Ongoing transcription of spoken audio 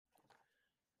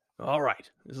All right.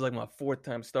 This is like my fourth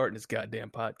time starting this goddamn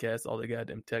podcast, all the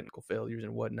goddamn technical failures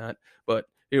and whatnot. But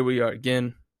here we are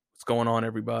again. What's going on,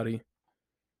 everybody?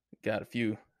 Got a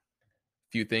few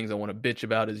things I want to bitch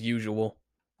about as usual.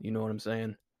 You know what I'm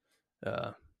saying?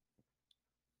 Uh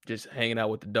just hanging out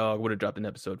with the dog. Would have dropped an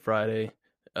episode Friday.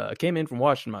 Came in from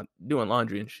washing my doing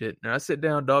laundry and shit. And I sit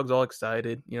down, dog's all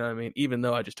excited. You know what I mean? Even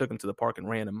though I just took him to the park and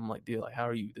ran him. I'm like, dude, like, how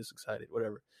are you this excited?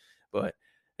 Whatever. But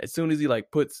as soon as he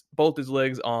like puts both his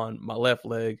legs on my left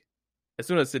leg, as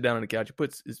soon as I sit down on the couch, he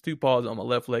puts his two paws on my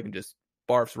left leg and just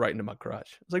barfs right into my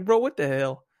crotch. I was like, bro, what the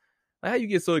hell? Like, how you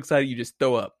get so excited you just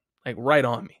throw up like right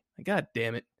on me? Like, god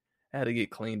damn it. I had to get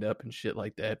cleaned up and shit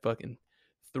like that. Fucking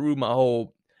threw my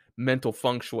whole mental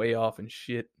feng shui off and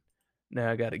shit. Now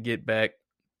I gotta get back,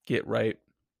 get right,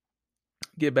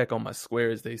 get back on my square,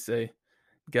 as they say.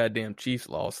 Goddamn Chiefs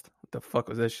lost. What the fuck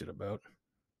was that shit about?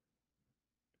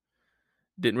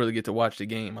 Didn't really get to watch the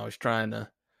game. I was trying to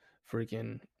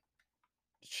freaking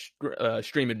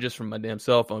stream it just from my damn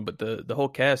cell phone, but the whole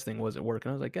cast thing wasn't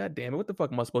working. I was like, god damn it, what the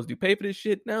fuck am I supposed to do? Pay for this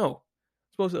shit? No.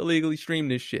 I'm supposed to illegally stream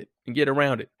this shit and get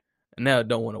around it. And now it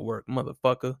don't want to work.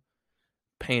 Motherfucker.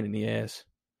 Pain in the ass.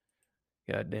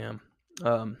 God damn.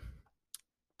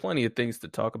 Plenty of things to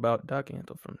talk about. Doc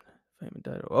Antle from Fame and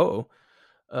Title.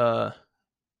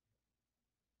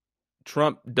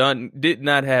 Trump did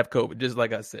not have COVID, just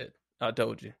like I said. I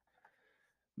told you.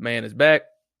 Man is back.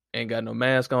 Ain't got no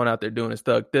mask on, out there doing his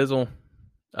thug thizzle.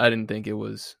 I didn't think it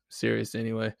was serious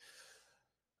anyway.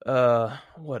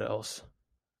 What else?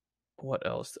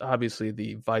 Obviously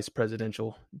the vice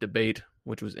presidential debate,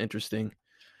 which was interesting.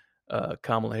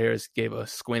 Kamala Harris gave a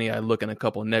squinty eye look and a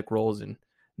couple neck rolls, and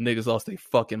niggas lost their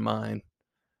fucking mind.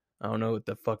 I don't know what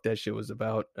the fuck that shit was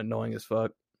about. Annoying as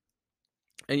fuck.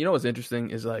 And you know what's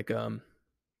interesting is like,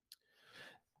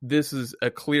 this is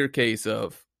a clear case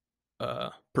of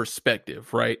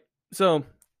perspective, right? So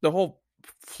the whole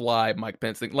fly Mike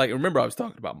Pence thing, like, remember I was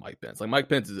talking about Mike Pence. Like, Mike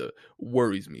Pence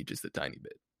worries me just a tiny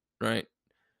bit, right?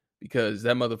 Because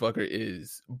that motherfucker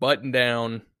is buttoned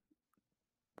down,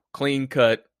 clean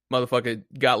cut, motherfucker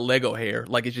got Lego hair,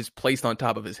 like it's just placed on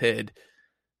top of his head.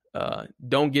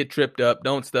 Don't get tripped up,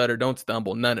 don't stutter, don't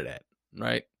stumble, none of that,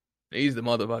 right? He's the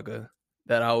motherfucker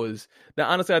that now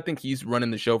honestly, I think he's running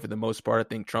the show for the most part. I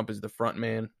think Trump is the front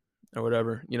man or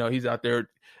whatever. You know, he's out there,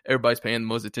 everybody's paying the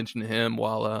most attention to him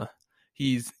while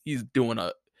he's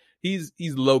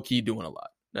low key doing a lot.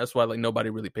 That's why like nobody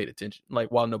really paid attention. Like,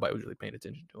 while nobody was really paying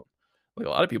attention to him. Like, a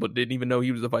lot of people didn't even know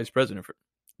he was the vice president,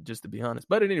 just to be honest.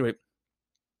 But at any rate,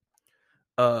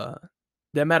 that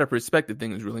matter of perspective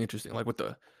thing is really interesting. Like,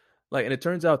 and it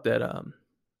turns out that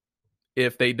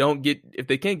if they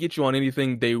can't get you on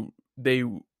anything, they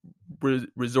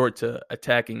resort to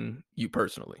attacking you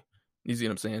personally. You see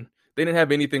what I'm saying? They didn't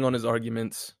have anything on his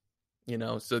arguments, you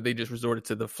know, so they just resorted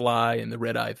to the fly and the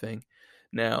red eye thing.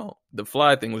 Now, the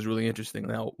fly thing was really interesting.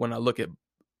 Now, when I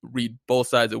read both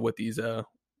sides of what these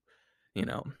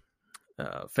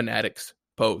fanatics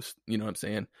post, you know what I'm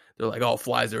saying? They're like, oh,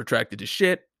 flies are attracted to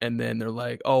shit, and then they're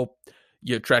like, oh,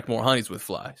 you attract more honeys with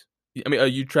flies. I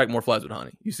mean, you attract more flies with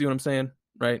honey. You see what I'm saying?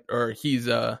 Right? Or he's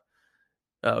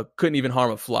couldn't even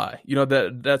harm a fly. You know,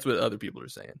 that's what other people are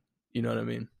saying. You know what I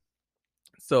mean?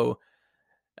 So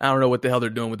I don't know what the hell they're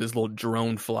doing with this little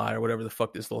drone fly or whatever the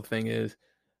fuck this little thing is.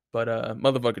 But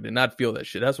motherfucker did not feel that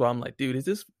shit. That's why I'm like, dude,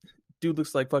 this dude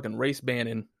looks like fucking Race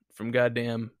Bannon from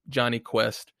goddamn Johnny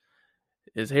Quest.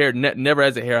 His hair never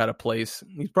has a hair out of place.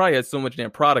 He probably has so much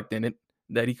damn product in it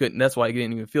that he couldn't. That's why he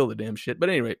didn't even feel the damn shit. But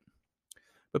at any rate,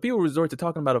 but people resort to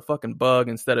talking about a fucking bug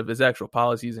instead of his actual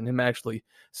policies and him actually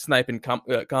sniping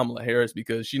Kamala Harris,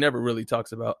 because she never really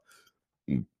talks about.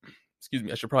 Excuse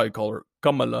me, I should probably call her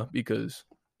Kamala because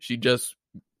she just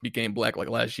became black like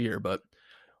last year. But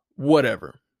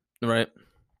whatever, right?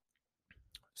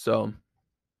 So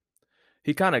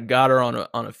he kind of got her on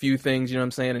a few things, you know what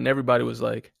I'm saying? And everybody was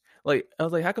like, I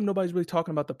was like, how come nobody's really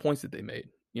talking about the points that they made?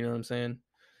 You know what I'm saying?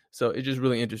 So it's just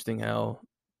really interesting how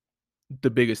the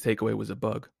biggest takeaway was a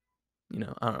bug. You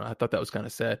know, I don't know. I thought that was kind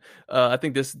of sad. I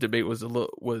think this debate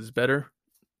was better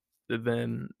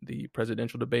than the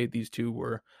presidential debate. These two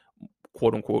were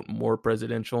quote unquote more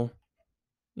presidential,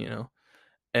 you know,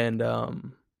 and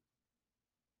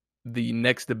the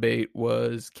next debate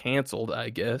was canceled, I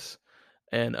guess.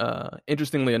 And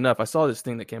interestingly enough, I saw this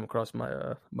thing that came across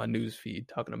my my news feed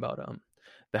talking about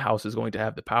the House is going to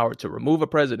have the power to remove a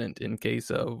president in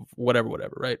case of whatever,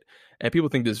 right? And people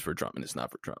think this is for Trump, and it's not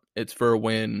for Trump. It's for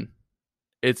when,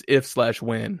 it's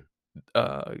if/when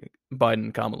Biden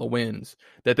and Kamala wins,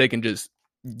 that they can just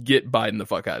get Biden the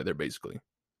fuck out of there, basically,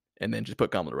 and then just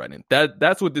put Kamala right in.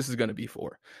 That's what this is going to be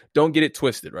for. Don't get it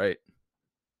twisted, right?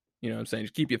 You know what I'm saying?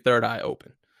 Just keep your third eye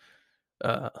open.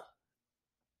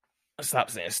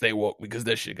 Stop saying stay woke because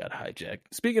that shit got hijacked.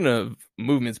 Speaking of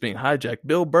movements being hijacked,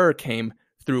 Bill Burr came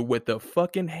through with the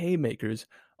fucking haymakers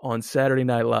on Saturday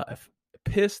Night Live.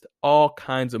 Pissed all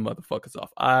kinds of motherfuckers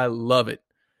off. I love it.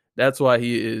 That's why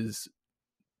he is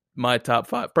my top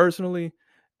 5 personally,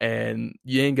 and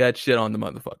you ain't got shit on the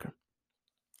motherfucker.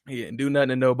 He didn't do nothing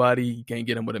to nobody. You can't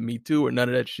get him with a Me Too or none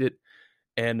of that shit.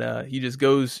 And he just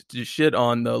goes to shit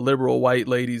on the liberal white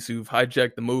ladies who've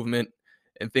hijacked the movement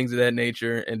and things of that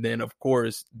nature. And then, of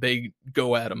course, they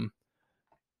go at him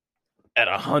at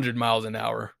 100 miles an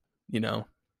hour, you know,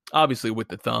 obviously with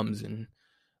the thumbs and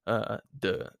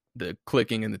the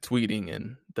clicking and the tweeting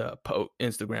and the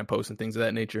Instagram posts and things of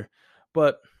that nature.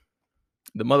 But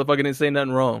the motherfucker didn't say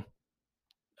nothing wrong.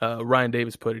 Ryan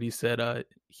Davis put it. He said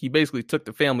he basically took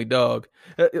the family dog,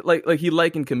 like he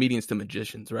likened comedians to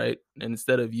magicians, right? And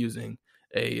instead of using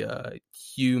a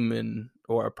human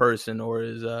or a person or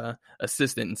his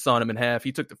assistant and sawed him in half,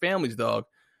 he took the family dog,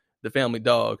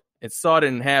 and sawed it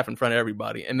in half in front of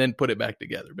everybody, and then put it back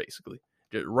together, basically,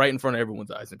 just right in front of everyone's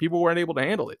eyes. And people weren't able to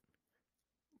handle it.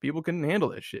 People couldn't handle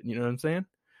that shit. You know what I'm saying?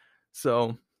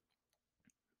 So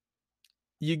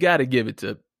you got to give it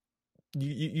to.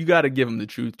 You got to give him the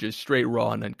truth, just straight,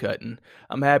 raw, and uncut. And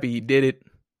I'm happy he did it.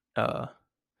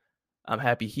 I'm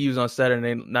happy he was on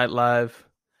Saturday Night Live.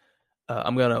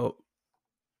 I'm gonna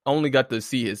only got to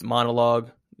see his monologue.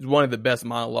 It's one of the best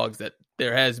monologues that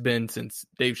there has been since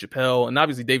Dave Chappelle, and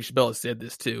obviously Dave Chappelle has said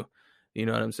this too. You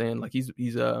know what I'm saying? Like he's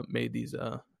made these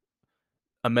a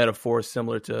metaphor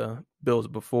similar to Bill's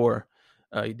before.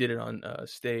 He did it on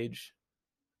stage,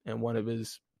 and one of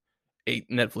his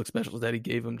 8 Netflix specials that he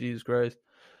gave him. Jesus Christ.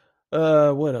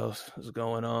 What else is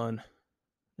going on?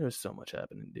 There's so much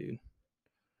happening, dude.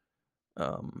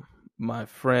 My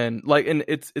friend, like, and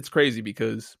it's crazy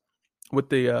because with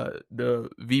the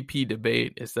VP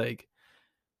debate, it's like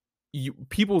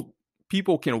people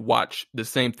can watch the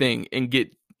same thing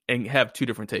and have 2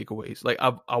 different takeaways. Like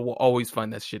I will always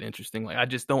find that shit interesting. Like I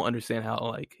just don't understand how,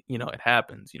 like, you know, it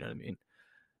happens. You know what I mean?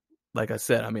 Like I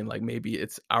said, I mean, like maybe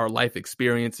it's our life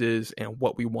experiences and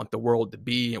what we want the world to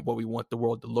be and what we want the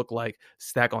world to look like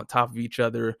stack on top of each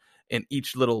other in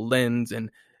each little lens. And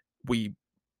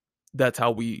that's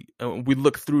how we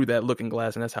look through that looking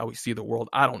glass, and that's how we see the world.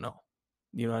 I don't know.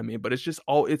 You know what I mean? But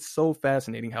it's so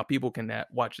fascinating how people can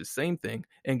watch the same thing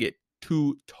and get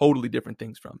 2 totally different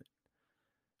things from it.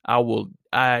 I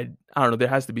don't know. There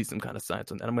has to be some kind of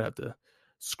science on that. I'm going to have to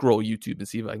scroll YouTube and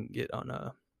see if I can get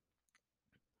on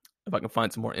if I can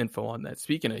find some more info on that.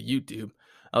 Speaking of YouTube,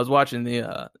 I was watching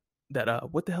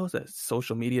what the hell is that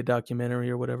social media documentary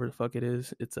or whatever the fuck it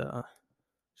is? It's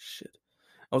shit.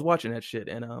 I was watching that shit,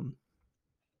 and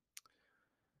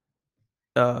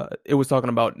it was talking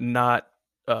about not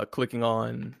clicking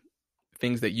on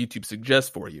things that YouTube suggests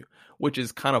for you, which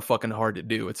is kind of fucking hard to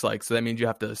do. It's like, so that means you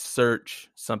have to search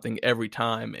something every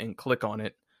time and click on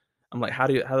it. I'm like, how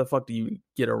the fuck do you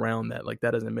get around that? Like,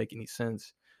 that doesn't make any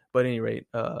sense. But at any rate,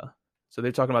 so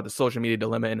they're talking about the social media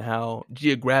dilemma and how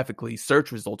geographically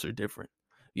search results are different.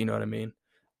 You know what I mean?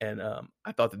 And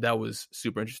I thought that was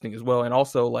super interesting as well. And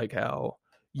also like how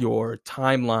your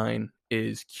timeline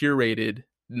is curated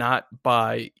not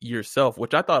by yourself,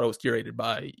 which I thought it was curated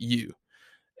by you.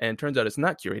 And it turns out it's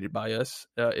not curated by us.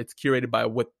 It's curated by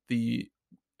what the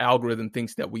algorithm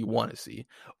thinks that we want to see,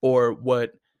 or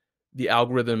what the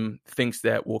algorithm thinks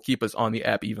that will keep us on the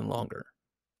app even longer.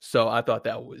 So I thought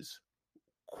that was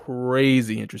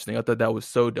crazy interesting. I thought that was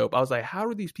so dope. I was like, how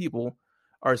are these people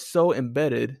are so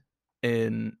embedded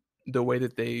in the way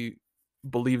that they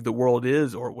believe the world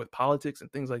is, or with politics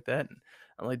and things like that? And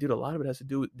I'm like, dude, a lot of it has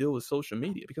to deal with social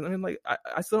media, because I mean, like,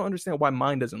 I still don't understand why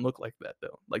mine doesn't look like that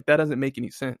though. Like, that doesn't make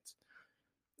any sense.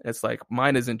 It's like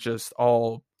mine isn't just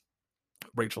all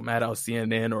Rachel Maddow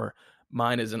CNN, or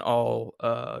mine isn't all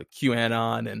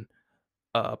QAnon and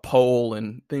Poll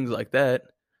and things like that,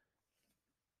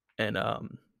 and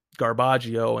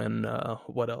Garbaggio and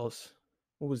what else?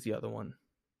 What was the other one?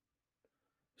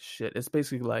 Shit, it's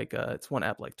basically like it's one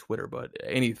app like Twitter, but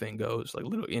anything goes. Like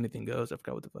literally anything goes. I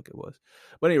forgot what the fuck it was.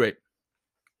 But anyway,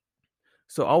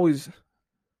 so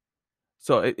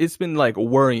it's been like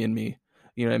worrying me.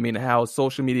 You know what I mean? How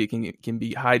social media can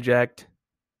be hijacked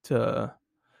to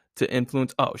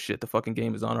influence. Oh shit, the fucking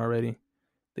game is on already.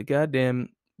 The goddamn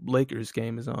Lakers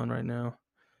game is on right now.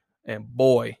 And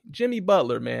boy, Jimmy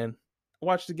Butler, man. I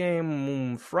watched the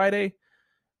game Friday.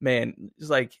 Man, it's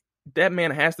like that man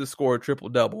has to score a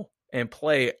triple-double and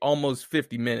play almost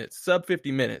 50 minutes, sub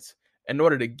 50 minutes, in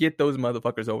order to get those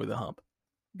motherfuckers over the hump.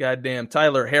 Goddamn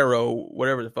Tyler Harrow,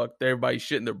 whatever the fuck, everybody's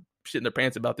shitting their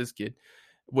pants about this kid.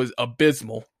 was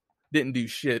abysmal. Didn't do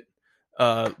shit.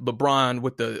 LeBron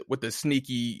with the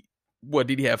sneaky, what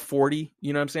did he have, 40?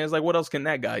 You know what I'm saying? It's like, what else can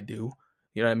that guy do?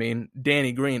 You know what I mean?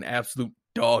 Danny Green, absolute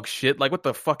dog shit. Like, what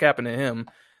the fuck happened to him?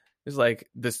 It's like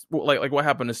this, like what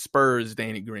happened to Spurs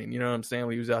Danny Green? You know what I'm saying?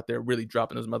 When he was out there really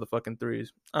dropping those motherfucking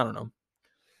threes. I don't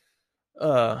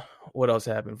know. What else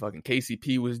happened? Fucking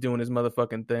KCP was doing his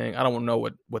motherfucking thing. I don't know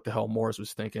what the hell Morris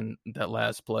was thinking that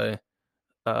last play.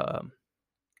 And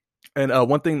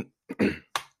one thing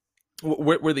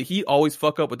where the Heat always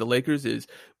fuck up with the Lakers is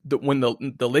when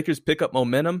the Lakers pick up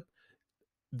momentum,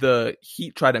 the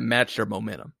Heat try to match their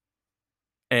momentum.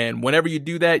 And whenever you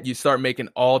do that, you start making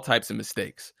all types of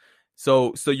mistakes.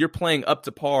 So you're playing up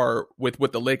to par with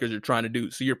what the Lakers are trying to do.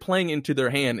 So you're playing into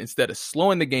their hand instead of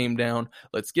slowing the game down.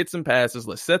 Let's get some passes.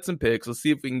 Let's set some picks. Let's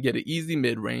see if we can get an easy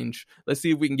mid-range. Let's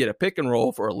see if we can get a pick and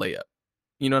roll for a layup.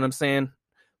 You know what I'm saying?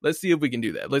 Let's see if we can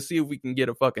do that. Let's see if we can get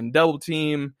a fucking double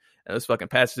team. And let's fucking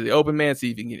pass to the open man,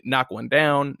 see if you can knock one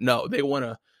down. No, they want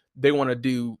to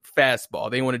do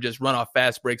fastball. They want to just run off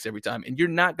fast breaks every time. And you're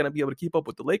not going to be able to keep up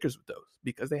with the Lakers with those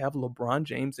because they have LeBron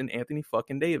James and Anthony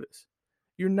fucking Davis.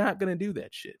 You're not going to do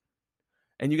that shit.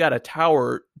 And you got a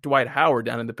tower Dwight Howard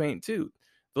down in the paint too.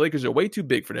 The Lakers are way too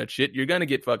big for that shit. You're going to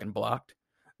get fucking blocked.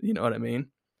 You know what I mean?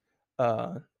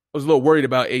 I was a little worried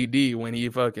about AD when he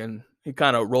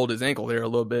kind of rolled his ankle there a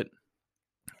little bit.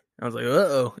 I was like,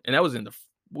 uh-oh. And that was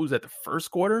the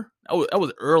first quarter? That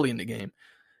was early in the game.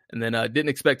 And then I didn't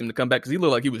expect him to come back because he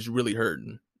looked like he was really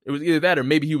hurting. It was either that or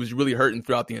maybe he was really hurting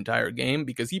throughout the entire game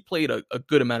because he played a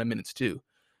good amount of minutes too.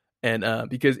 And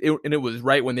because it was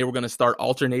right when they were going to start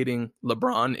alternating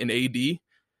LeBron and AD,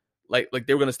 like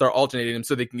they were going to start alternating them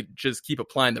so they can just keep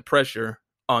applying the pressure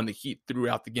on the Heat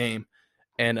throughout the game.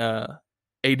 And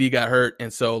AD got hurt,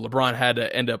 and so LeBron had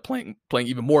to end up playing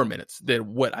even more minutes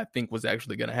than what I think was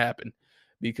actually going to happen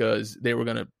because they were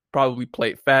going to probably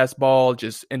play fastball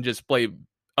just play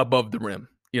above the rim.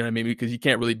 You know what I mean? Because you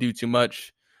can't really do too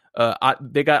much.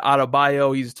 They got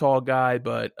Adebayo, he's a tall guy,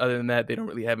 but other than that, they don't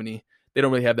really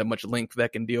have that much length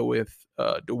that can deal with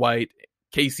Dwight,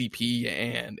 KCP,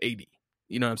 and AD.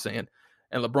 You know what I'm saying?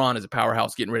 And LeBron is a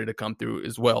powerhouse getting ready to come through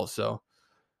as well. So,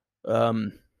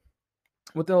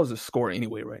 what the hell is the score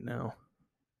anyway right now?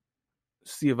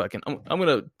 See if I can. I'm going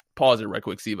to pause it right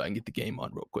quick, see if I can get the game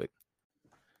on real quick.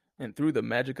 And through the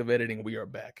magic of editing, we are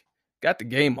back. Got the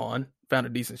game on. Found a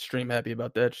decent stream. Happy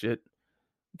about that shit.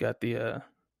 Got the...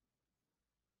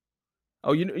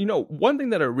 Oh, you know, one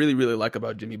thing that I really, really like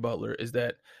about Jimmy Butler is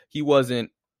that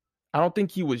I don't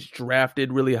think he was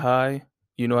drafted really high.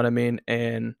 You know what I mean?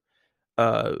 And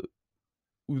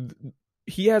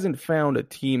he hasn't found a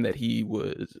team that he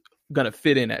was going to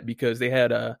fit in at because they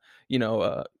had,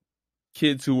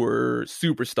 kids who were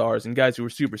superstars and guys who were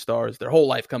superstars their whole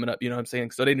life coming up. You know what I'm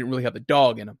saying? So they didn't really have the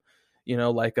dog in them, you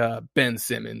know, like Ben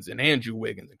Simmons and Andrew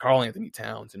Wiggins and Karl Anthony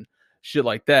Towns and shit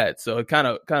like that. So it kind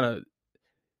of,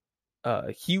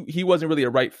 he wasn't really a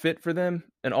right fit for them,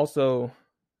 and also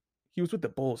he was with the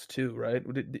Bulls too, right?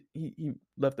 He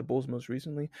left the Bulls most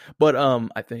recently, but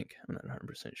I think I'm not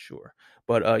 100% sure,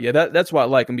 but yeah, that's why I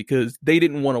like him because they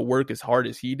didn't want to work as hard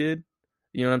as he did,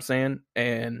 you know what I'm saying?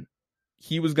 And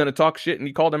he was gonna talk shit, and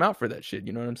he called him out for that shit.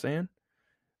 You know what I'm saying?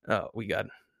 We got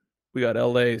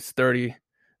LA's 30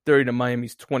 to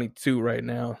Miami's 22 right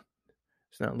now.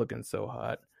 It's not looking so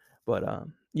hot, but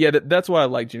yeah, that's why I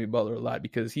like Jimmy Butler a lot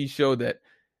because he showed that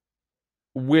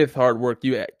with hard work,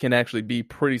 you can actually be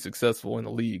pretty successful in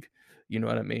the league. You know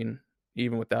what I mean?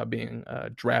 Even without being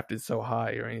drafted so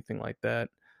high or anything like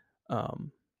that.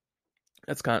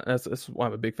 That's why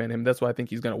I'm a big fan of him. That's why I think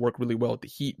he's going to work really well with the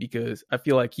Heat because I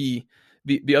feel like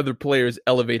the other players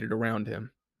elevated around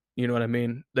him. You know what I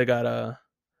mean? They got why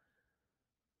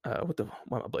am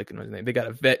I blanking on his name? They got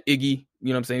a vet, Iggy. You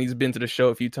know what I'm saying? He's been to the show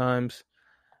a few times.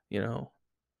 You know.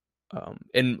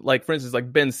 And like, for instance,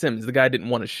 like Ben Simmons, the guy didn't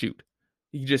want to shoot.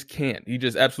 He just can't. He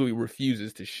just absolutely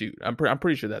refuses to shoot. I'm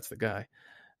pretty sure that's the guy.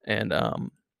 And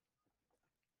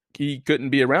he couldn't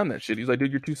be around that shit. He's like,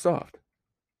 dude, you're too soft.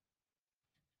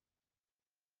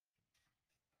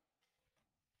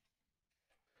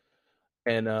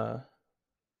 And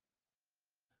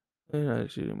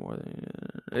shooting more than.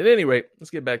 At any rate, let's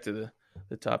get back to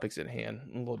the topics at hand.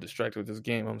 I'm a little distracted with this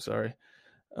game. I'm sorry.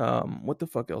 What the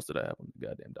fuck else did I have on the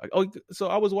goddamn dog? Oh, so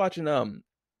I was watching.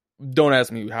 Don't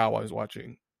ask me how I was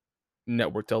watching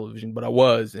network television, but I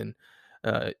was, and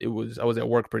I was at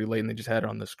work pretty late, and they just had it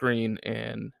on the screen,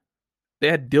 and they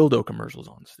had dildo commercials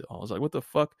on still. I was like, what the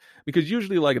fuck? Because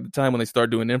usually, like at the time when they start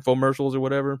doing infomercials or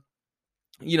whatever,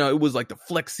 you know, it was like the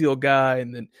Flex Seal guy,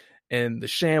 and the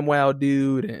ShamWow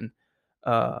dude, and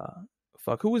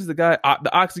Fuck, who was the guy?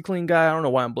 The OxyClean guy. I don't know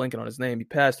why I'm blanking on his name. He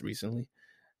passed recently,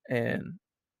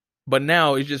 but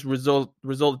now it's just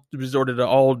resorted to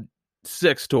all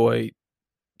sex toy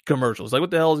commercials. Like,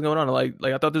 what the hell is going on? Like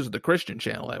I thought this was the Christian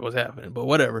channel that was happening, but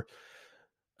whatever.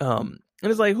 And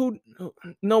it's like,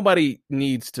 nobody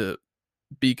needs to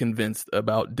be convinced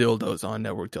about dildos on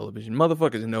network television.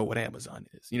 Motherfuckers know what Amazon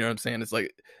is. You know what I'm saying? It's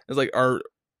like, are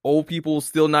old people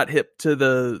still not hip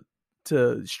to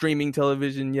streaming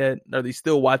television yet? Are they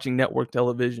still watching network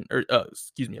television or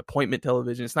appointment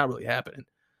television? It's not really happening.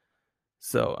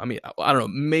 So, I mean, I don't know.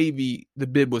 Maybe the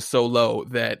bid was so low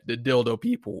that the dildo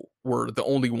people were the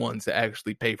only ones to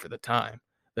actually pay for that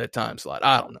time slot.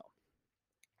 I don't know.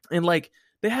 And like,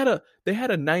 they had a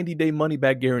 90-day money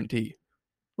back guarantee.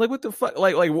 Like, what the fuck?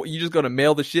 Like what, you just gonna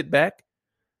mail the shit back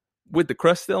with the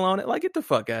crust still on it? Like, get the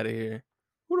fuck out of here.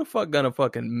 Who the fuck gonna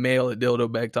fucking mail a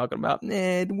dildo back talking about, nah,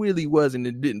 it really wasn't.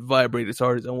 It didn't vibrate as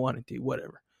hard as I wanted to.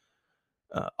 Whatever.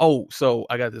 So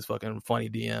I got this fucking funny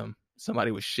DM. Somebody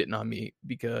was shitting on me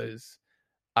because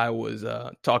I was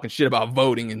talking shit about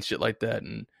voting and shit like that,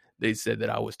 and they said that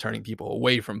I was turning people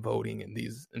away from voting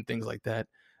and things like that.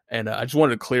 And I just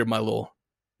wanted to clear my little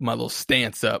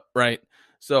stance up, right?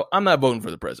 So I'm not voting for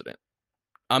the president.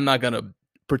 I'm not gonna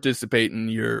participate in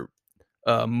your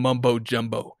mumbo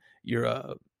jumbo,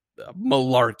 your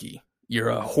malarkey,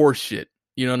 your horse shit.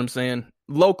 You know what I'm saying?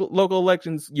 Local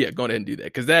elections, yeah, go ahead and do that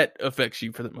because that affects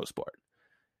you for the most part.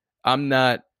 I'm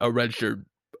not a registered.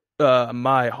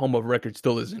 My home of record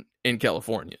still isn't in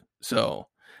California, so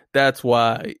that's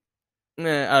why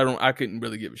I couldn't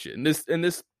really give a shit. And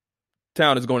this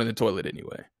town is going in the toilet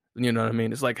anyway. You know what I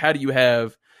mean? It's like, how do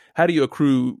you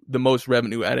accrue the most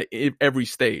revenue out of every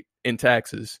state in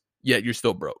taxes, yet you're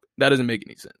still broke? That doesn't make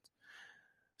any sense.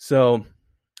 So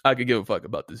I could give a fuck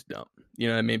about this dump. You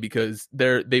know what I mean? Because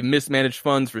they've mismanaged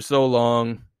funds for so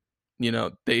long. You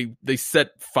know, they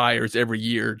set fires every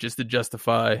year just to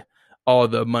justify all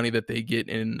the money that they get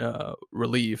in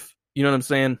relief. You know what I'm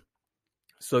saying?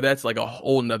 So that's like a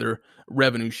whole nother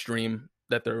revenue stream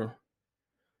that they're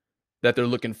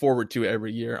looking forward to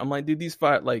every year. I'm like, dude,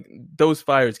 those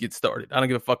fires get started. I don't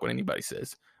give a fuck what anybody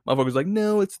says. Motherfuckers like,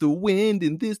 no, it's the wind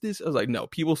and this. I was like, no,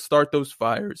 people start those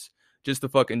fires just to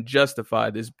fucking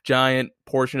justify this giant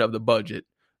portion of the budget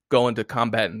going to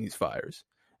combating these fires.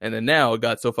 And then now it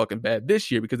got so fucking bad this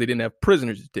year because they didn't have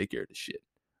prisoners to take care of the shit.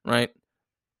 Right?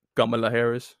 Kamala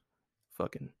Harris.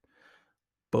 Fucking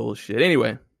bullshit.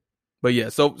 Anyway. But yeah,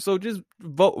 so just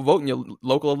vote in your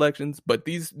local elections. But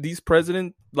these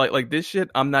president like this shit,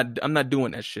 I'm not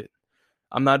doing that shit.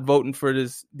 I'm not voting for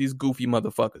these goofy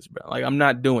motherfuckers, bro. Like, I'm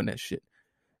not doing that shit.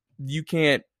 You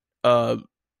can't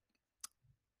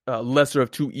lesser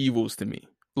of two evils to me,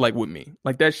 like with me.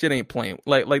 Like, that shit ain't playing.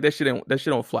 Like that shit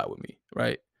don't fly with me,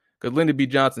 right? Because Lyndon B.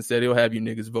 Johnson said he'll have you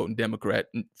niggas voting Democrat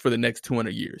for the next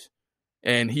 200 years.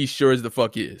 And he sure as the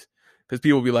fuck is. Because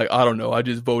people be like, I don't know, I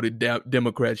just voted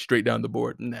Democrat straight down the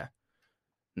board. Nah.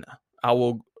 I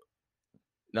will.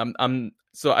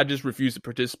 So I just refuse to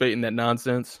participate in that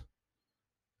nonsense.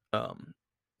 I'm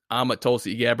a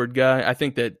Tulsi Gabbard guy. I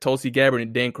think that Tulsi Gabbard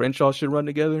and Dan Crenshaw should run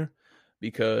together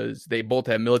because they both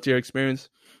have military experience.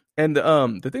 And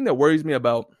the thing that worries me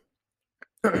about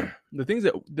the thing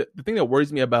that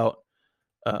worries me about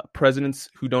presidents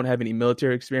who don't have any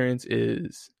military experience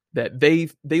is that they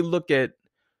look at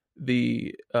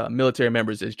the military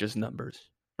members as just numbers,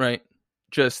 right?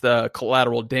 Just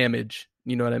collateral damage,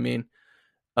 you know what I mean?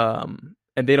 And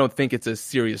they don't think it's a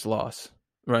serious loss,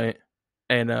 right?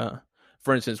 And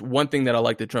for instance, one thing that I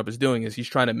like that Trump is doing is he's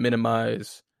trying to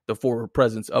minimize the forward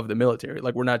presence of the military.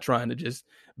 Like, we're not trying to just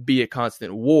be at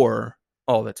constant war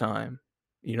all the time.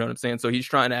 You know what I'm saying? So he's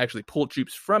trying to actually pull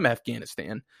troops from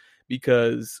Afghanistan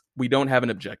because we don't have an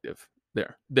objective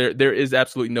there. There is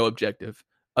absolutely no objective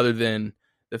other than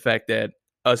the fact that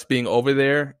us being over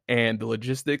there and the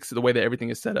logistics, the way that everything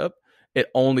is set up,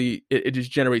 it just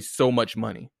generates so much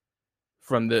money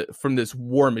from this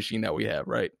war machine that we have,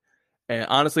 right? And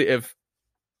honestly, if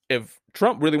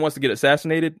Trump really wants to get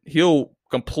assassinated, he'll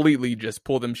completely just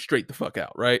pull them straight the fuck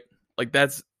out, right? Like,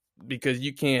 that's because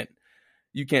you can't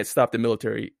stop the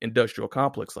military industrial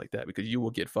complex like that because you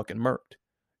will get fucking murked.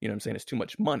 You know what I'm saying? It's too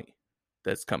much money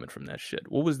that's coming from that shit.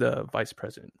 What was the vice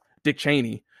president? Dick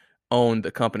Cheney owned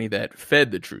the company that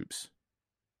fed the troops,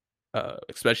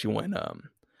 especially when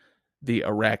the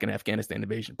Iraq and Afghanistan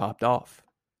invasion popped off.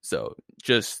 So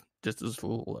just this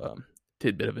little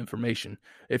tidbit of information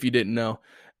if you didn't know.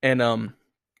 And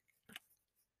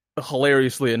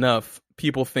hilariously enough,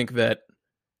 people think that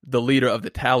the leader of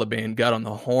the Taliban got on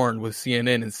the horn with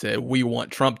CNN and said, we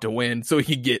want Trump to win so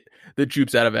he could get the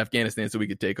troops out of Afghanistan so we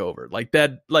could take over. Like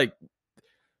that, like,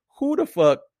 who the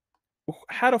fuck?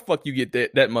 How the fuck you get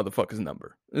that motherfucker's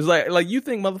number? It's like you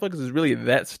think motherfuckers is really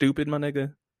that stupid, my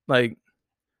nigga? Like,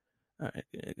 all right,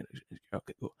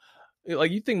 okay, cool.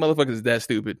 Like, you think motherfuckers is that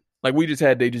stupid? Like, we just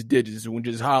had they just digits and we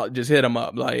just hit them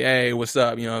up like, hey, what's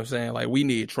up? You know what I'm saying? Like, we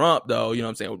need Trump though. You know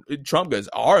what I'm saying? Trump gets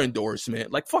our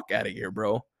endorsement. Like, fuck out of here,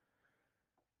 bro.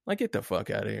 Like, get the fuck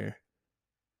out of here.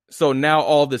 So now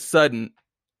all of a sudden,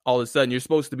 you're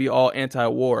supposed to be all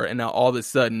anti-war, and now all of a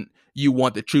sudden you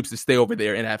want the troops to stay over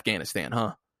there in Afghanistan,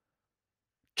 huh?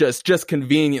 Just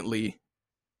conveniently,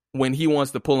 when he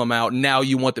wants to pull them out, now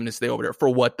you want them to stay over there. For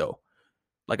what, though?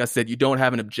 Like I said, you don't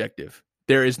have an objective.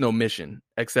 There is no mission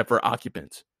except for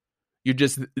occupants. You're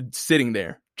just sitting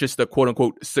there just to,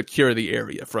 quote-unquote, secure the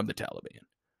area from the Taliban.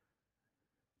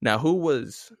 Now, who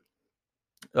was...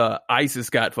 ISIS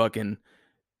got fucking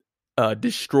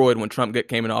destroyed when Trump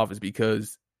came into office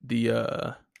because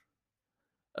the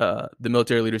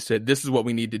military leader said, this is what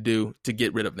we need to do to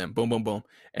get rid of them. Boom, boom, boom.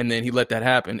 And then he let that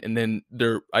happen. And then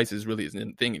their ISIS really isn't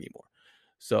a thing anymore.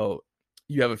 So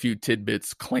you have a few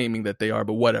tidbits claiming that they are,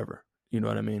 but whatever. You know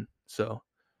what I mean? So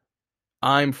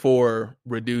I'm for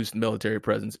reduced military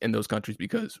presence in those countries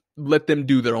because let them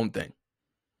do their own thing,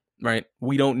 right?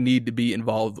 We don't need to be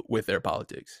involved with their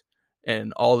politics.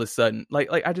 And all of a sudden, like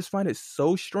I just find it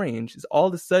so strange. Is all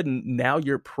of a sudden now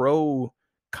you're pro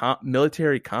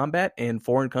military combat in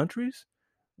foreign countries?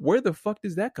 Where the fuck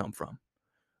does that come from?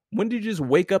 When did you just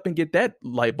wake up and get that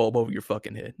light bulb over your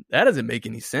fucking head? That doesn't make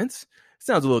any sense. It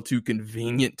sounds a little too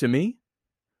convenient to me.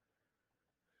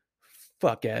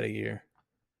 Fuck out of here.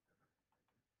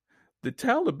 The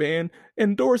Taliban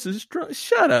endorses Trump.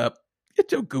 Shut up.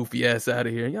 Get your goofy ass out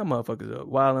of here. Y'all motherfuckers are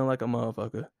wilding like a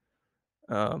motherfucker.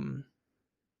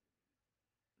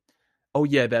 Oh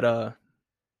yeah, that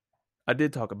I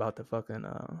did talk about the fucking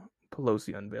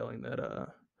Pelosi unveiling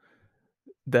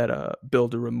that bill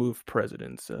to remove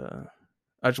presidents.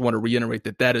 I just want to reiterate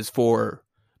that is for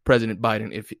President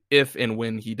Biden if and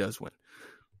when he does win,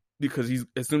 because he's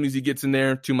as soon as he gets in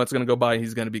there, 2 months are gonna go by,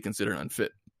 he's gonna be considered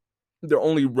unfit. They're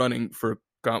only running for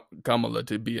Kamala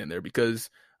to be in there because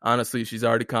honestly, she's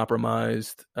already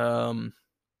compromised.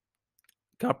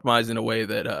 Compromised in a way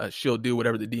that she'll do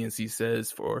whatever the DNC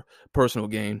says for personal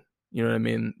gain. You know what I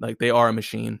mean? Like, they are a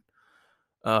machine,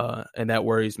 and that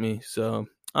worries me. So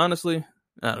honestly,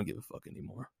 I don't give a fuck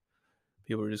anymore.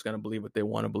 People are just gonna believe what they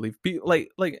want to believe.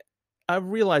 Like I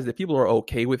realize that people are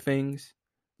okay with things.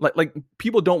 Like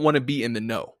people don't want to be in the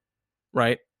know,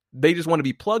 right? They just want to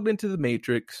be plugged into the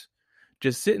matrix,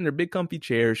 just sit in their big comfy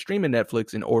chairs, streaming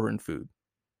Netflix and ordering food.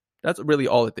 That's really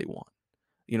all that they want.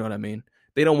 You know what I mean?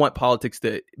 They don't want politics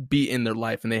to be in their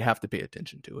life and they have to pay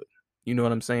attention to it. You know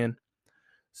what I'm saying?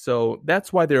 So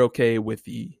that's why they're okay with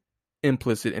the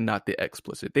implicit and not the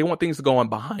explicit. They want things to go on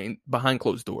behind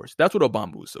closed doors. That's what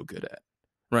Obama was so good at,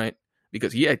 right?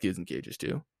 Because he had kids in cages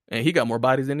too. And he got more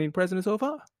bodies than any president so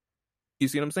far. You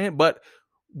see what I'm saying? But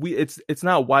it's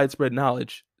not widespread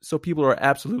knowledge. So people are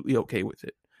absolutely okay with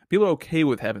it. People are okay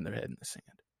with having their head in the sand.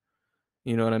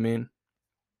 You know what I mean?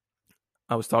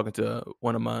 I was talking to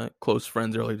one of my close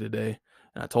friends earlier today,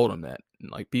 and I told him that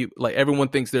like everyone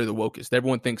thinks they're the wokest.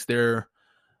 Everyone thinks they're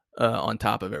on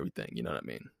top of everything. You know what I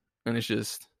mean? And it's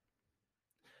just,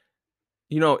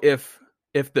 you know, if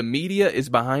the media is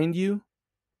behind you,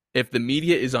 if the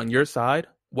media is on your side,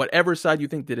 whatever side you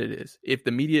think that it is, if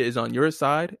the media is on your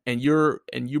side and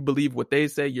you believe what they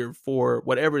say, you're for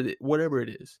whatever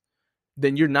it is,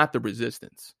 then you're not the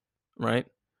resistance, right?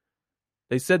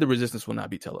 They said the resistance will not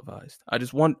be televised. I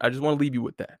just want to leave you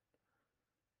with that.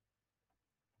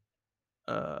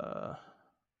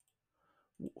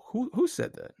 Who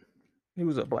said that? He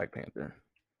was a Black Panther.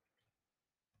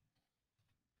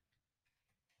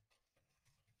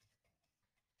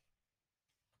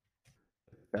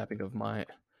 Tapping of my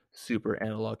super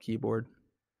analog keyboard.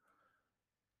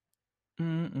 The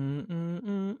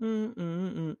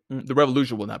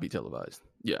revolution will not be televised.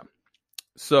 Yeah.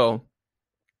 So,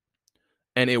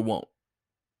 and it won't.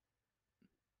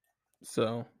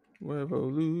 So,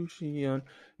 revolution.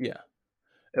 Yeah.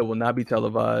 It will not be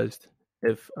televised.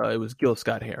 If it was Gil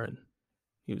Scott-Heron.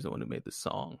 He was the one who made the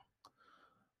song.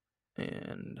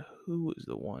 And who was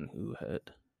the one who had...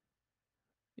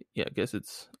 Yeah, I guess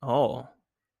it's all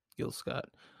Gil Scott.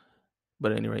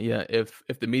 But anyway, yeah, if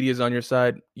the media is on your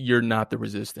side, you're not the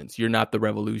resistance. You're not the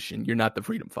revolution. You're not the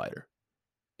freedom fighter.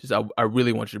 Just I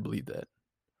really want you to believe that.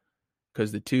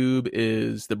 Because the tube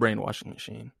is the brainwashing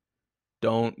machine.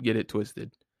 Don't get it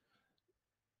twisted.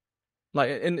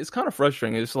 Like, and it's kind of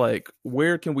frustrating. It's like,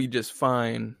 where can we just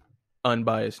find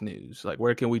unbiased news? Like,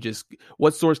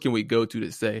 what source can we go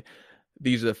to say,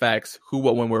 these are the facts, who,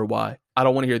 what, when, where, why? I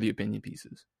don't want to hear the opinion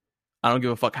pieces. I don't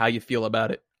give a fuck how you feel about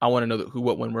it. I want to know the who,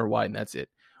 what, when, where, why, and that's it.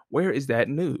 Where is that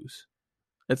news?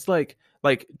 It's like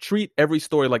treat every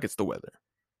story like it's the weather.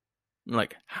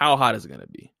 Like, how hot is it gonna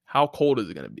be? How cold is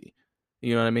it gonna be?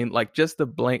 You know what I mean? Like, just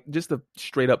the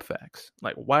straight up facts.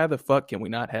 Like, why the fuck can we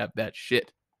not have that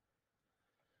shit?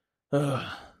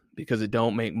 Because it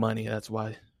don't make money. That's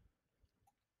why.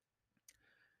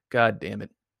 God damn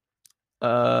it.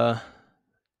 Tired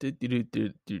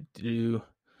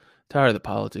of the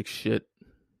politics shit.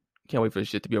 Can't wait for this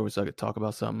shit to be over so I could talk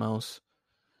about something else.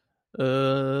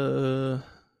 What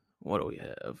do we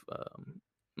have?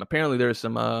 Apparently there's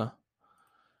some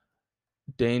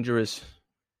dangerous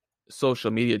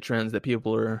social media trends that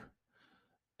people are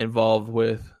involved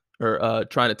with or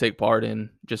trying to take part in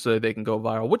just so that they can go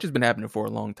viral, which has been happening for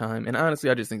a long time. And honestly,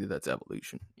 I just think that that's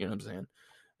evolution. You know what I'm saying?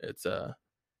 It's sorry,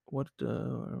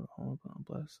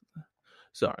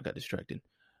 I got distracted.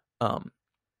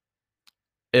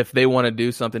 If they want to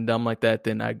do something dumb like that,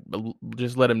 then I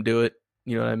just let them do it.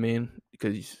 You know what I mean?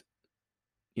 Because,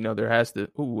 you know, there has to...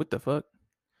 Ooh, what the fuck?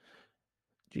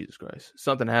 Jesus Christ.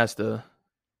 Something has to...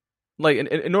 Like,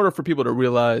 in order for people to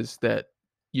realize that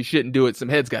you shouldn't do it, some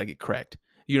heads got to get cracked.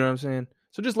 You know what I'm saying?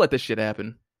 So just let this shit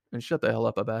happen and shut the hell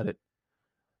up about it.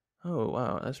 Oh,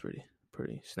 wow. That's pretty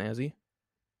snazzy.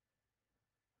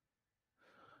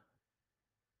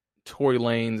 Tory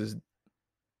Lanez is...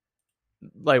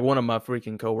 Like, one of my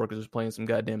freaking coworkers was playing some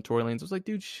goddamn Tory Lanez. I was like,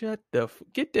 dude,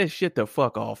 get that shit the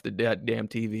fuck off the goddamn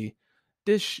TV.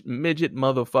 This midget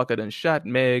motherfucker done shot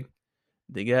Meg,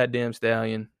 the goddamn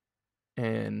stallion,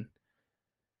 and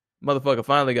motherfucker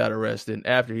finally got arrested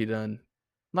after he done.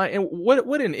 Like, and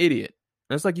what an idiot.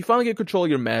 And it's like, you finally get control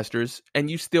of your masters, and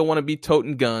you still want to be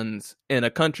toting guns in a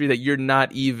country that you're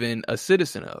not even a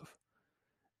citizen of.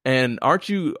 And aren't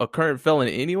you a current felon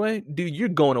anyway? Dude, you're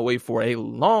going away for a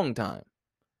long time.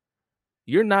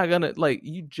 You're not gonna, like,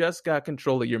 you just got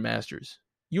control of your masters.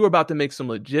 You were about to make some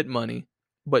legit money,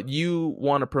 but you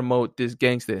want to promote this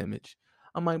gangster image.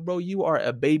 I'm like, bro, you are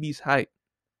a baby's height.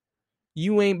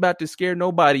 You ain't about to scare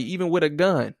nobody, even with a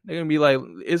gun. They're gonna be like,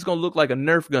 it's gonna look like a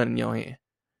Nerf gun in your hand.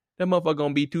 That motherfucker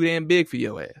gonna be too damn big for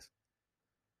your ass.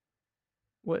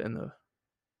 What in the...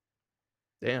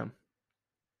 Damn.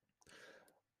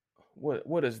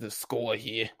 What is the score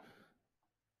here?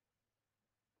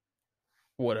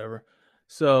 Whatever.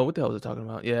 So, what the hell was I talking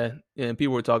about? Yeah, and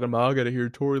people were talking about, I gotta hear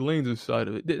Tory Lanez' side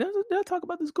of it. Did I talk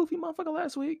about this goofy motherfucker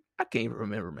last week? I can't even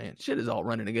remember, man. Shit is all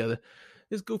running together.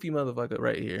 This goofy motherfucker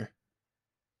right here.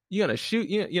 You're gonna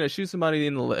shoot somebody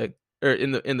in the leg or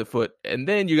in the foot, and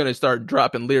then you're gonna start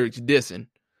dropping lyrics dissing.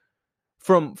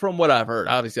 From what I've heard,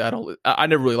 obviously I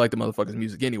never really liked the motherfucker's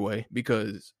music anyway,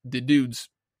 because the dude's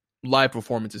live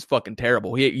performance is fucking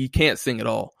terrible. He can't sing at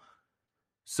all.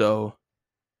 So,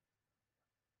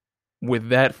 with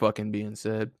that fucking being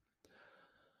said,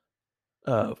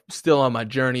 still on my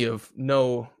journey of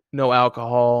no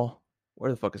alcohol.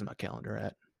 Where the fuck is my calendar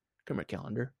at? Come here,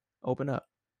 calendar. Open up.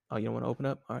 Oh, you don't want to open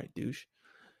up? All right, douche.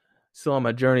 Still on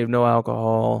my journey of no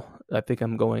alcohol. I think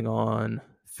I'm going on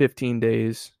 15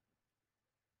 days.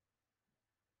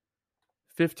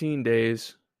 15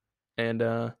 days. And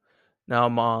now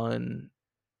I'm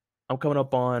coming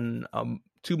up on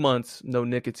 2 months, no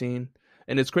nicotine.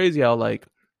 And it's crazy how, like,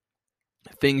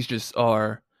 things just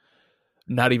are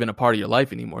not even a part of your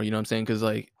life anymore. You know what I'm saying? Because,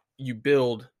 like, you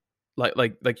build,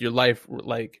 like your life,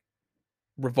 like,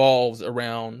 revolves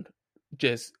around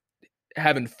just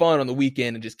having fun on the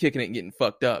weekend and just kicking it and getting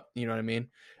fucked up. You know what I mean?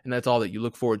 And that's all that you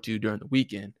look forward to during the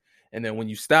weekend. And then when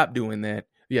you stop doing that,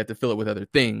 you have to fill it with other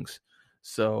things.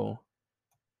 So,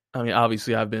 I mean,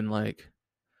 obviously I've been like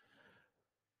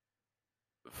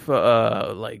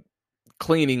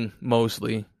cleaning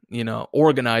mostly, you know,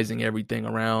 organizing everything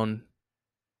around,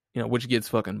 you know, which gets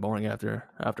fucking boring after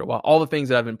a while. All the things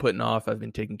that I've been putting off, I've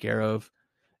been taking care of.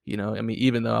 You know, I mean,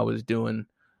 even though I was doing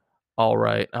all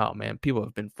right, oh man, people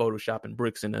have been photoshopping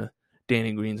bricks into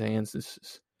Danny Green's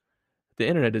hands. The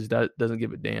internet doesn't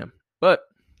give a damn. But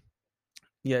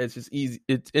yeah, it's just easy.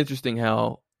 It's interesting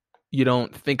how you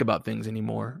don't think about things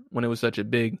anymore when it was such a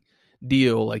big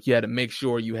deal. Like, you had to make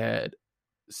sure you had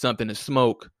something to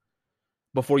smoke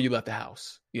before you left the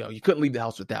house. You know, you couldn't leave the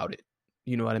house without it.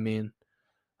 You know what I mean?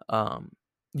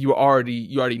 You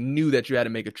already knew that you had to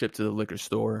make a trip to the liquor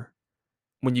store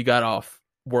when you got off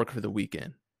work for the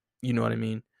weekend. You know what I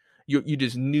mean? You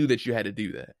just knew that you had to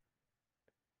do that.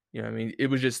 You know what I mean? It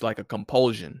was just like a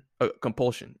compulsion.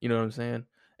 You know what I'm saying?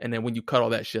 And then when you cut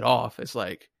all that shit off, it's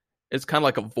like, it's kind of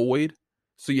like a void.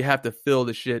 So you have to fill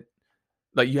the shit,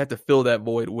 like, you have to fill that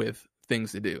void with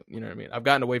things to do. You know what I mean? I've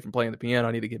gotten away from playing the piano.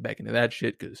 I need to get back into that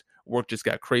shit because work just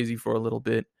got crazy for a little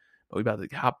bit. But we about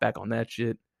to hop back on that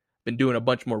shit. Been doing a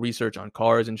bunch more research on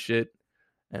cars and shit.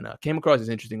 And came across this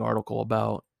interesting article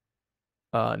about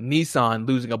Nissan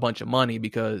losing a bunch of money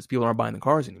because people aren't buying the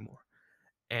cars anymore.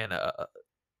 And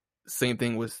same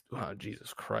thing with,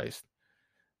 Jesus Christ.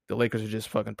 The Lakers are just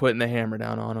fucking putting the hammer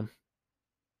down on them.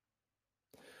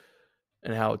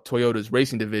 And how Toyota's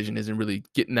racing division isn't really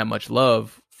getting that much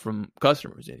love from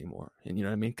customers anymore. And you know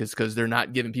what I mean? Because they're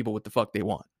not giving people what the fuck they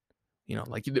want. You know,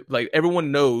 like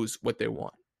everyone knows what they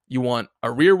want. You want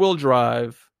a rear-wheel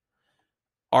drive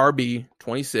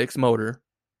RB26 motor.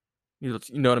 You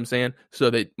know what I'm saying? So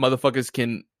that motherfuckers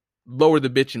can lower the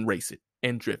bitch and race it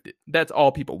and drift it. That's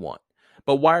all people want.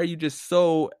 But why are you just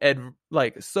so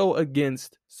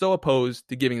opposed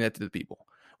to giving that to the people?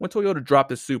 When Toyota dropped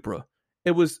the Supra,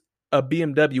 it was a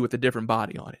BMW with a different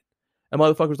body on it. And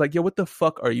motherfucker was like, yo, what the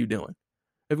fuck are you doing?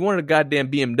 If you wanted a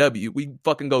goddamn BMW, we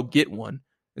fucking go get one.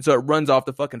 And so it runs off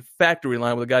the fucking factory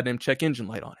line with a goddamn check engine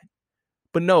light on it.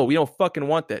 But no, we don't fucking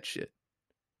want that shit.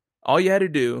 All you had to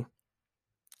do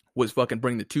was fucking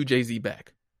bring the 2JZ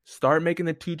back. Start making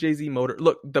the 2JZ motor.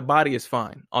 Look, the body is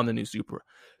fine on the new Supra.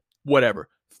 Whatever.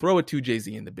 Throw a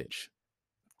 2JZ in the bitch.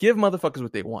 Give motherfuckers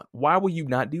what they want. Why will you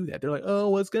not do that? They're like, oh,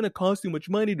 well, it's going to cost too much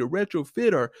money to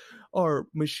retrofit our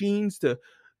machines to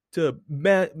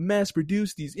mass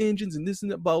produce these engines and this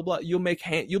and that, blah, blah, blah. You'll make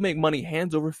money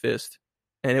hands over fist,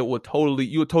 and you'll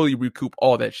totally recoup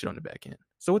all that shit on the back end.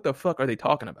 So what the fuck are they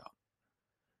talking about?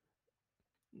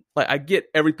 Like, I get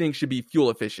everything should be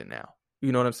fuel efficient now.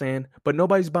 You know what I'm saying? But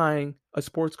nobody's buying a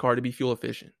sports car to be fuel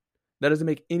efficient. That doesn't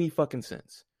make any fucking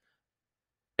sense.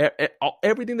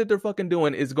 Everything that they're fucking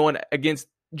doing is going against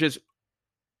just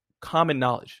common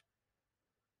knowledge.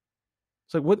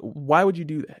 It's like, why would you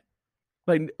do that?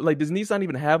 Like, does Nissan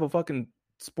even have a fucking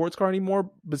sports car anymore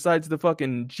besides the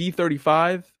fucking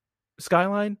G35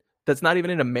 Skyline that's not even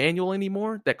in a manual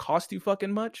anymore that costs too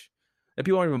fucking much? And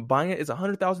people aren't even buying it. It's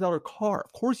 $100,000 car.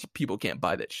 Of course people can't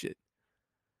buy that shit.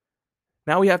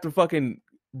 Now we have to fucking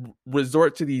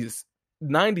resort to these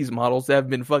 90s models that have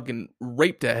been fucking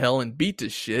raped to hell and beat to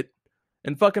shit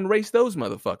and fucking race those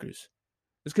motherfuckers.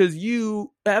 It's because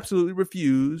you absolutely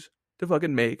refuse to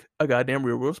fucking make a goddamn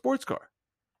rear-wheel sports car.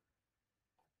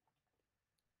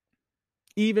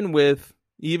 Even with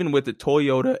the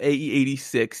Toyota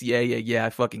AE86, yeah, I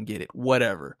fucking get it.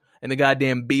 Whatever. And the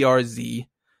goddamn BRZ,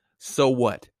 so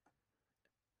what?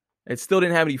 It still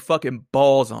didn't have any fucking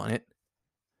balls on it.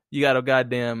 You got a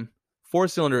goddamn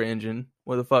 4-cylinder engine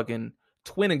with a fucking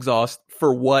twin exhaust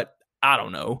for what? I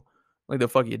don't know. Like, the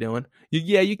fuck are you doing?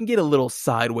 You can get a little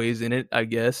sideways in it, I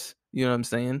guess. You know what I'm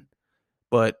saying?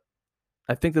 But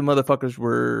I think the motherfuckers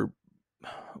were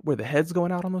the heads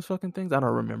going out on those fucking things? I don't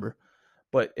remember.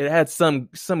 But it had some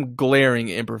glaring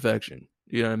imperfection.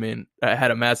 You know what I mean? I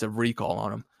had a massive recall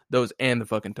on them. Those and the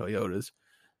fucking Toyotas.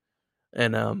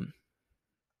 And,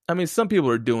 I mean, some people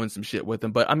are doing some shit with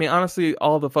them. But, I mean, honestly,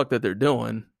 all the fuck that they're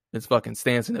doing is fucking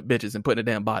stancing at bitches and putting a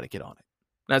damn body kit on it.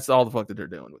 That's all the fuck that they're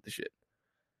doing with the shit.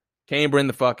 Cambering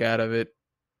the fuck out of it.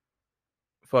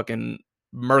 Fucking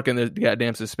murking the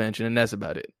goddamn suspension. And that's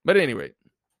about it. But at any rate.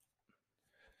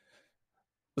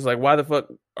 It's like, why the fuck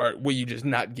will you just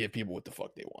not give people what the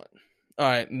fuck they want? All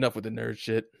right, enough with the nerd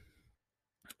shit.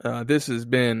 This has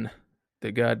been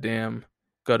the goddamn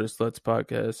Gutter Sluts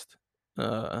podcast.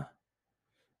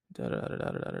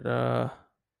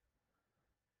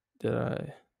 Did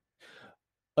I?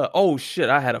 Oh shit!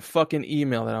 I had a fucking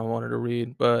email that I wanted to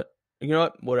read, but you know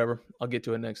what? Whatever. I'll get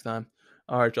to it next time.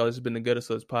 All right, y'all. This has been the Gutter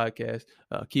Sluts podcast.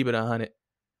 Keep it 100.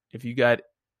 If you got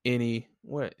any,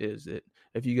 what is it?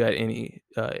 If you got any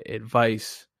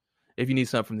advice, if you need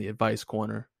something from the advice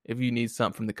corner, if you need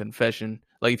something from the confession,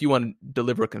 like if you want to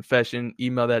deliver a confession,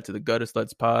 email that to the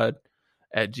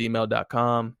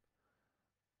gutterslutspod@gmail.com.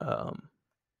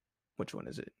 Which one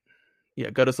is it?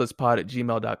 Yeah,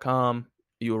 gutterslutspod@gmail.com.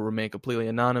 You will remain completely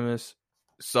anonymous.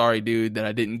 Sorry, dude, that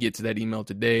I didn't get to that email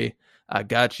today. I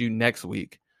got you next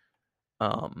week.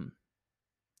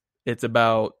 It's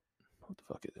about, what the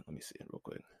fuck is it? Let me see it real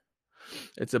quick.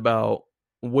 It's about,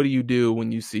 what do you do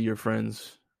when you see your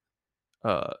friend's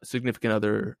significant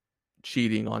other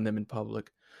cheating on them in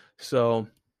public? So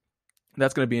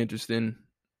that's going to be interesting.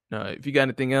 If you got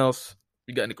anything else, if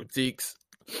you got any critiques,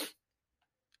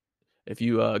 if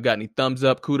you got any thumbs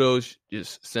up, kudos,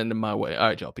 just send them my way. All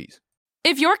right, y'all, peace.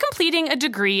 If you're completing a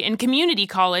degree in community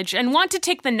college and want to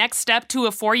take the next step to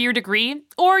a 4-year degree,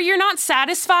 or you're not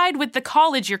satisfied with the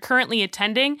college you're currently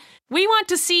attending, we want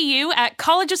to see you at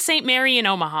College of St. Mary in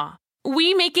Omaha.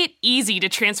 We make it easy to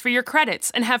transfer your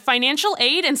credits and have financial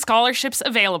aid and scholarships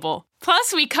available.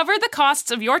 Plus, we cover the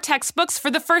costs of your textbooks for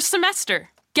the first semester.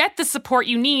 Get the support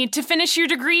you need to finish your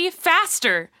degree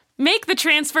faster. Make the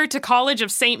transfer to College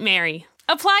of St. Mary.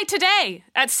 Apply today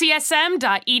at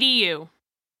csm.edu.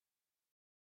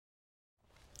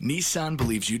 Nissan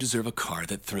believes you deserve a car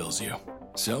that thrills you.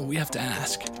 So we have to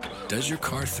ask, does your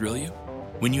car thrill you?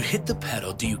 When you hit the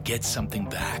pedal, do you get something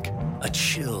back? A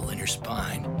chill in your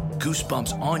spine,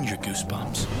 goosebumps on your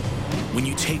goosebumps. When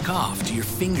you take off, do your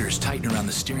fingers tighten around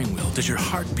the steering wheel? Does your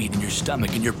heart beat in your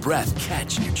stomach and your breath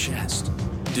catch in your chest?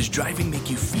 Does driving make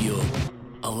you feel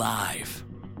alive?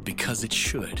 Because it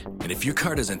should. And if your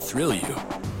car doesn't thrill you,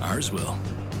 ours will.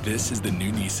 This is the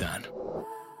new Nissan.